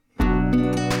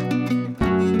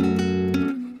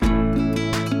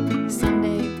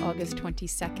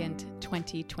22nd,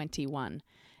 2021,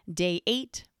 Day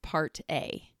 8, Part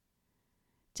A.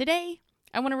 Today,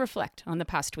 I want to reflect on the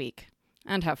past week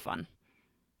and have fun.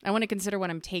 I want to consider what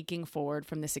I'm taking forward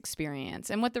from this experience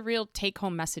and what the real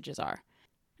take-home messages are.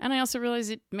 And I also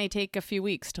realize it may take a few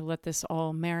weeks to let this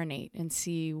all marinate and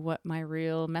see what my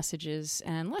real messages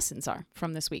and lessons are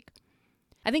from this week.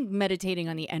 I think meditating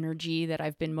on the energy that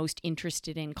I've been most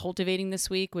interested in cultivating this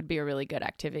week would be a really good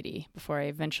activity before I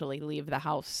eventually leave the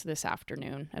house this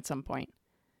afternoon at some point.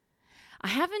 I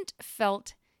haven't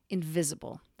felt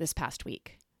invisible this past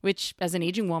week, which as an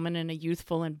aging woman in a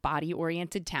youthful and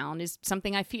body-oriented town is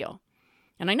something I feel.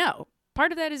 And I know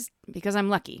part of that is because I'm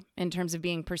lucky in terms of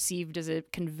being perceived as a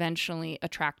conventionally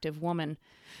attractive woman,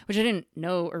 which I didn't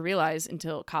know or realize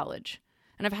until college.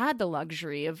 And I've had the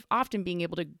luxury of often being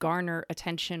able to garner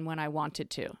attention when I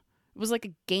wanted to. It was like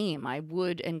a game I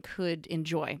would and could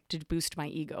enjoy to boost my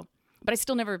ego. But I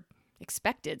still never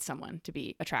expected someone to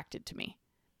be attracted to me.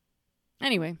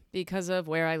 Anyway, because of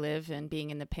where I live and being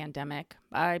in the pandemic,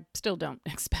 I still don't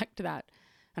expect that.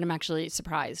 And I'm actually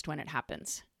surprised when it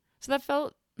happens. So that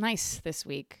felt nice this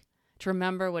week, to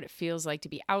remember what it feels like to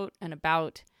be out and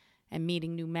about and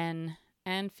meeting new men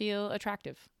and feel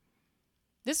attractive.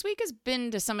 This week has been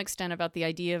to some extent about the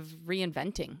idea of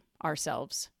reinventing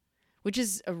ourselves, which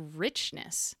is a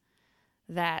richness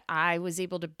that I was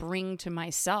able to bring to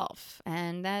myself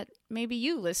and that maybe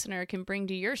you, listener, can bring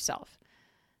to yourself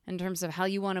in terms of how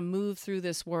you want to move through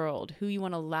this world, who you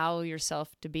want to allow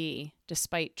yourself to be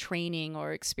despite training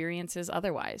or experiences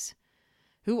otherwise.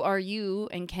 Who are you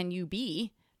and can you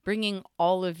be, bringing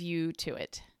all of you to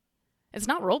it? It's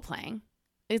not role-playing.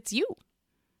 It's you.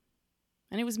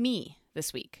 And it was me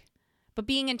this week, but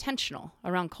being intentional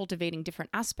around cultivating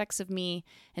different aspects of me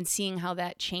and seeing how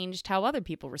that changed how other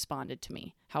people responded to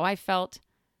me, how I felt,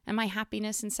 and my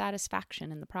happiness and satisfaction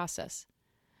in the process.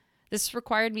 This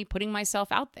required me putting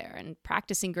myself out there and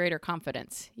practicing greater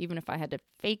confidence, even if I had to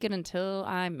fake it until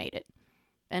I made it.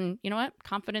 And you know what?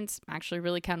 Confidence actually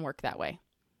really can work that way.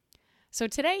 So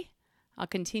today, I'll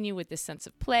continue with this sense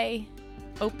of play,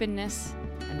 openness,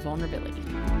 and vulnerability.